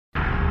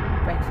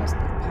Breakfast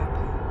with Papa.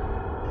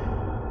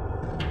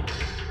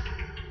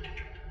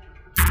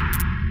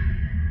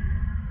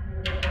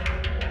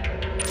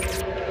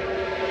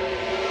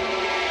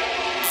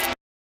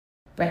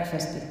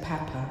 Breakfast with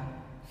Papa.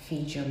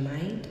 Feed your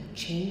mind,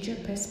 change your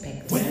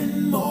perspective.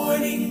 When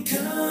morning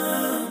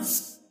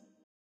comes.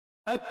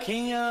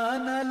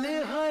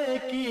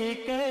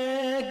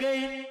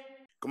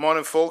 Good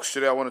morning, folks.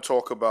 Today I want to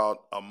talk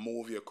about a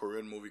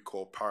Korean movie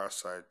called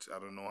Parasite. I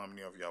don't know how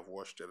many of you have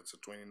watched it. It's a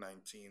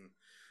 2019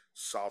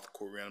 South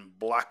Korean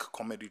black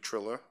comedy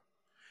thriller.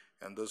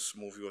 And this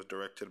movie was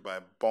directed by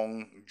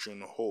Bong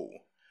Joon-ho.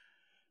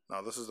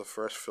 Now, this is the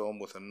first film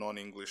with a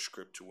non-English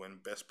script to win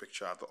Best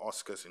Picture at the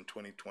Oscars in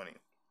 2020.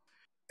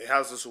 It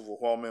has this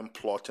overwhelming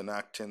plot and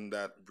acting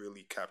that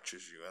really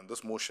captures you. And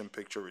this motion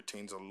picture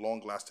retains a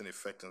long-lasting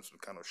effect and some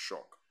kind of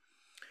shock.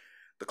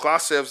 The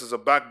class serves as a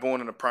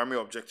backbone and a primary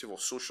objective of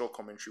social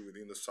commentary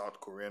within the South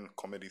Korean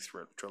comedy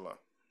thriller.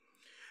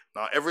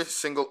 Now, every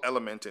single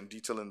element and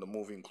detail in the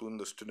movie, including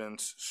the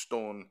students'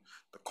 stone,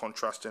 the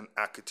contrasting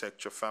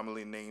architecture,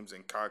 family names,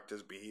 and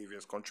characters'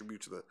 behaviors, contribute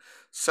to the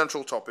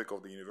central topic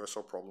of the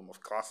universal problem of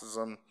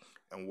classism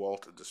and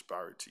wealth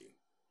disparity.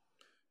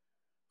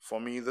 For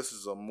me, this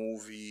is a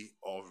movie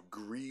of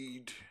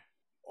greed,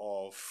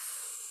 of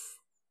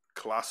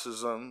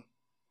classism,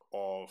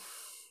 of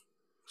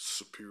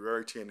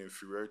superiority and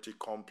inferiority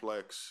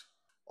complex,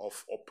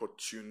 of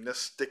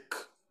opportunistic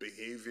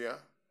behavior,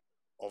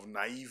 of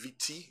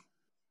naivety.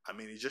 I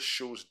mean, it just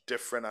shows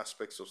different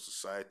aspects of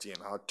society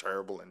and how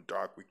terrible and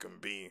dark we can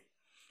be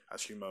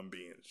as human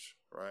beings,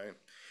 right?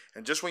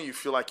 And just when you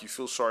feel like you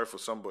feel sorry for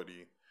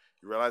somebody,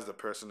 you realize the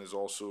person is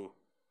also,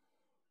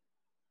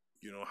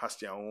 has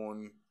their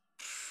own,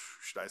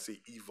 should I say,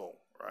 evil,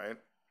 right?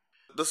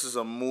 This is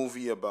a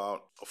movie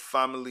about a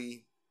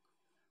family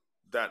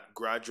that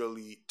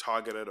gradually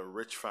targeted a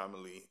rich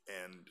family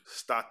and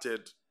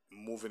started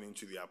moving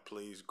into their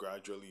place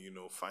gradually,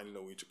 finding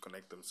a way to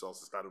connect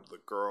themselves. It started with the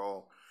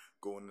girl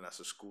going in as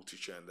a school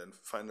teacher and then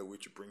finding a way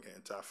to bring her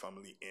entire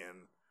family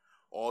in,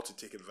 all to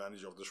take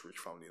advantage of this rich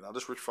family. Now,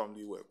 this rich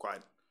family were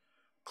quite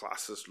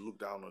classist,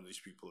 looked down on these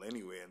people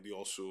anyway, and they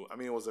also,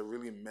 it was a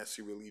really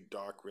messy, really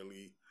dark,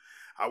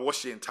 I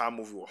watched the entire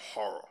movie with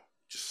horror,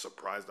 just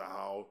surprised at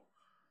how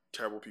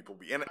terrible people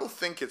be. And I don't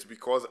think it's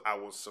because I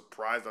was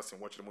surprised as in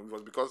watching the movie. It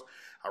was because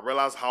I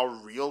realized how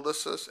real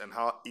this is and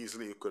how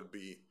easily it could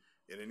be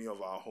in any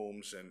of our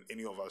homes and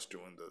any of us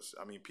doing this.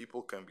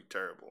 People can be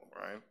terrible,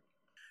 right?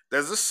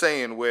 There's this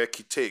saying where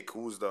Ki-taek,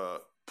 who's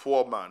the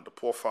poor man, the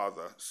poor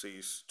father,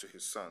 says to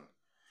his son,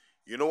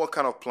 you know what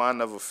kind of plan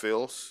never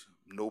fails?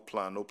 No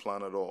plan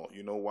at all.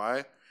 You know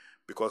why?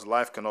 Because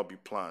life cannot be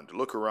planned.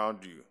 Look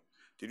around you.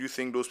 Did you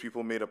think those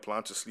people made a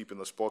plan to sleep in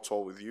the sports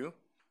hall with you?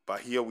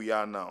 But here we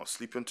are now,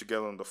 sleeping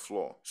together on the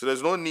floor. So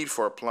there's no need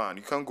for a plan.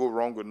 You can't go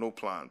wrong with no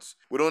plans.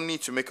 We don't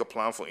need to make a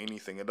plan for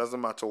anything. It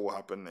doesn't matter what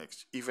happens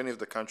next. Even if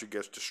the country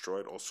gets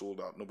destroyed or sold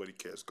out, nobody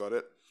cares. Got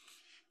it?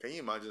 Can you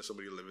imagine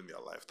somebody living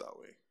their life that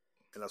way?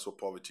 And that's what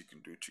poverty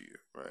can do to you,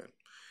 right?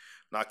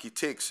 Now,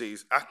 Ki-taek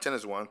says, acting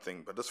is one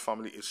thing, but this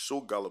family is so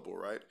gullible,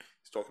 right?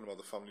 He's talking about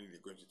the family they're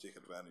going to take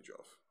advantage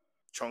of.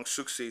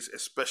 Chung-suk says,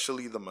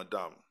 especially the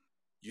madame.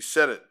 You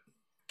said it,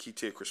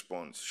 Ki-taek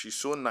responds. She's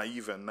so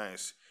naive and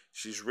nice.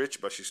 She's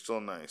rich, but she's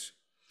still nice.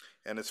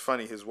 And it's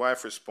funny, his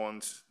wife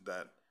responds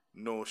that,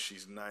 no,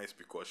 she's nice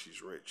because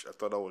she's rich. I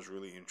thought that was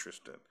really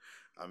interesting.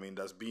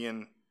 Does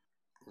being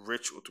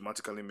rich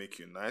automatically make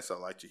you nice? I'd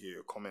like to hear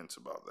your comments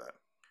about that.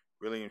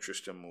 Really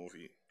interesting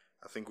movie.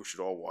 I think we should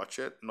all watch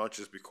it, not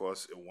just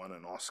because it won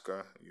an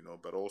Oscar,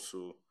 but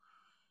also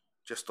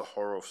just the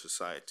horror of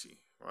society,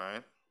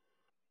 right?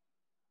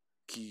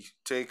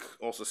 Ki-taek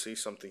also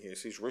says something here. He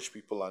says, rich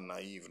people are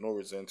naive, no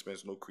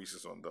resentments, no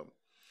creases on them.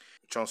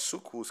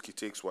 Chung-suk, who's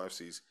Ki-taek's wife,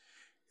 says,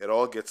 it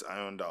all gets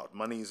ironed out.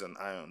 Money is an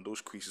iron.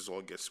 Those creases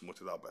all get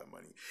smoothed out by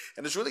money.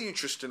 And it's really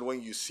interesting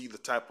when you see the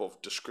type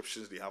of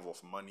descriptions they have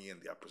of money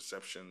and their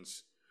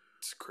perceptions.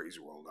 It's a crazy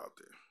world out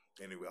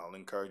there. Anyway, I'll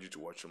encourage you to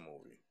watch the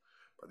movie.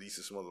 But these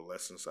are some of the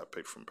lessons I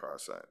picked from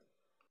Parasite.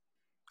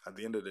 At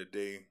the end of the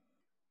day,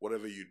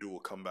 whatever you do will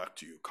come back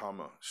to you,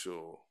 karma.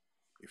 So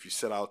if you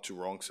set out to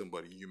wrong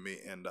somebody, you may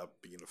end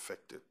up being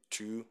affected.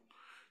 2,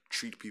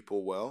 treat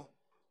people well.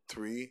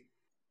 3,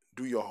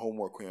 do your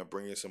homework when you're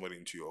bringing somebody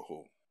into your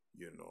home,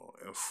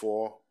 And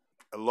 4,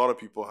 a lot of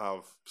people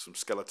have some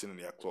skeleton in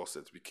their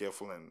closets. Be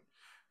careful and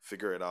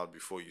figure it out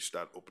before you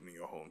start opening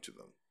your home to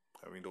them.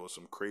 There was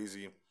some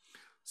crazy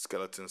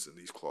skeletons in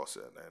these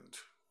closets, and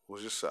it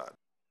was just sad.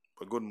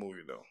 But good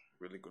movie, though.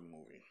 Really good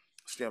movie.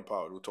 Stay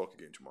empowered. We'll talk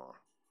again tomorrow.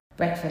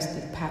 Breakfast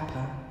with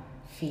Papa.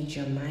 Feed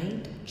your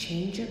mind,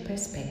 change your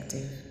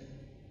perspective.